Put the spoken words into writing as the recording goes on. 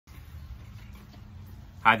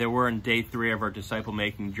Hi there, we're on day 3 of our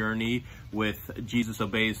disciple-making journey with Jesus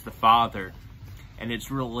Obeys the Father. And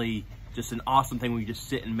it's really just an awesome thing when you just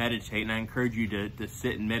sit and meditate. And I encourage you to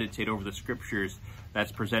sit and meditate over the scriptures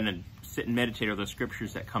that's presented. Sit and meditate over the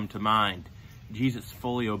scriptures that come to mind. Jesus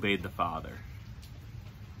fully obeyed the Father.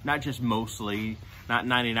 Not just mostly, not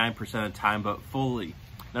 99% of the time, but fully.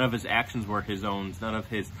 None of his actions were his own. None of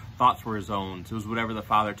his thoughts were his own. It was whatever the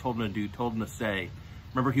Father told him to do, told him to say.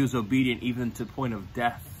 Remember, he was obedient even to the point of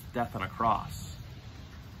death on a cross.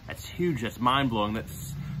 That's huge. That's mind-blowing.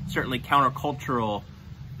 That's certainly countercultural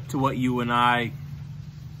to what you and I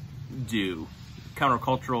do.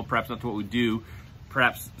 Countercultural, perhaps not to what we do,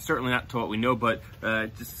 perhaps certainly not to what we know, but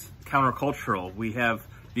just countercultural. We have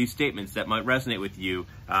these statements that might resonate with you.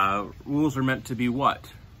 Rules are meant to be what?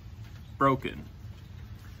 Broken.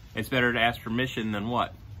 It's better to ask permission than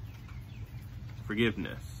what?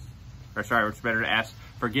 Forgiveness. Or sorry, it's better to ask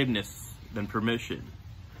forgiveness than permission.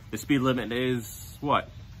 The speed limit is what?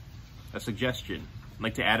 A suggestion. I'd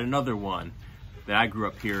like to add another one that I grew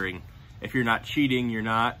up hearing. If you're not cheating, you're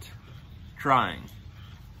not trying.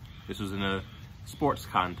 This was in a sports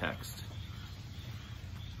context.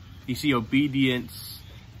 You see, obedience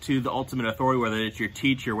to the ultimate authority, whether it's your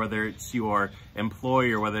teacher, whether it's your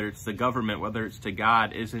employer, whether it's the government, whether it's to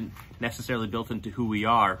God, isn't necessarily built into who we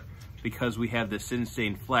are, because we have this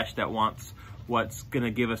sin-stained flesh that wants what's going to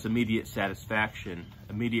give us immediate satisfaction,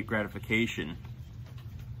 immediate gratification,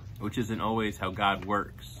 which isn't always how God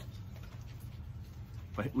works.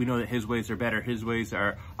 But we know that his ways are better. His ways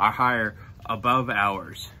are higher, above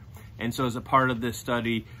ours. And so as a part of this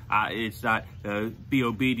study, it's not be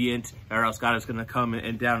obedient or else God is going to come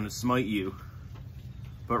and down and smite you.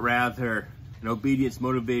 But rather, an obedience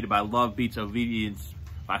motivated by love beats obedience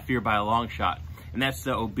by fear by a long shot. And that's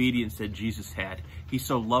the obedience that Jesus had. He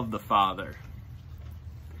so loved the Father.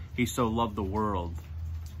 He so loved the world.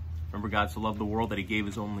 Remember, God so loved the world that he gave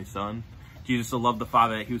his only Son. Jesus so loved the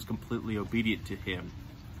Father that he was completely obedient to him.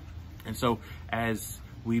 And so as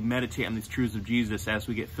we meditate on these truths of Jesus, as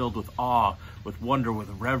we get filled with awe, with wonder, with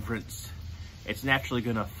reverence, it's naturally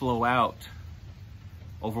going to flow out,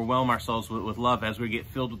 overwhelm ourselves with love as we get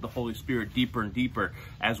filled with the Holy Spirit deeper and deeper,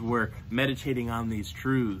 as we're meditating on these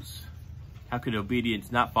truths. How could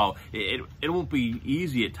obedience not follow? It won't be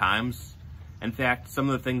easy at times. In fact, some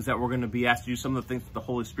of the things that we're going to be asked to do, some of the things that the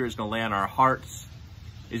Holy Spirit is going to lay on our hearts,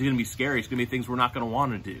 is going to be scary. It's going to be things we're not going to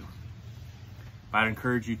want to do. But I'd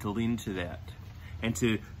encourage you to lean to that and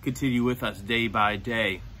to continue with us day by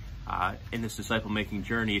day in this disciple-making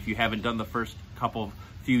journey. If you haven't done the first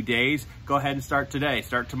few days, go ahead and start today.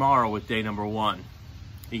 Start tomorrow with day number 1.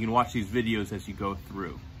 You can watch these videos as you go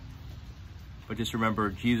through. But just remember,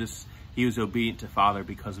 Jesus, he was obedient to Father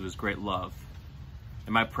because of his great love.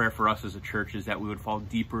 And my prayer for us as a church is that we would fall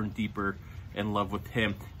deeper and deeper in love with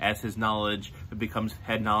him. As his knowledge becomes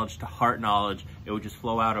head knowledge to heart knowledge, it would just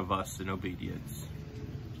flow out of us in obedience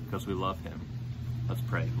because we love him. Let's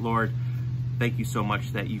pray. Lord, thank you so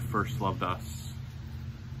much that you first loved us.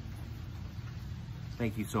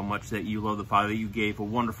 Thank you so much that you love the Father, that you gave a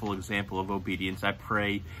wonderful example of obedience. I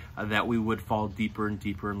pray that we would fall deeper and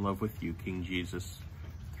deeper in love with you, King Jesus,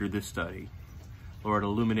 through this study. Lord,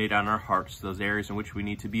 illuminate on our hearts those areas in which we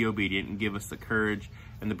need to be obedient and give us the courage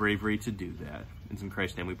and the bravery to do that. It's in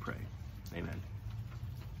Christ's name we pray. Amen.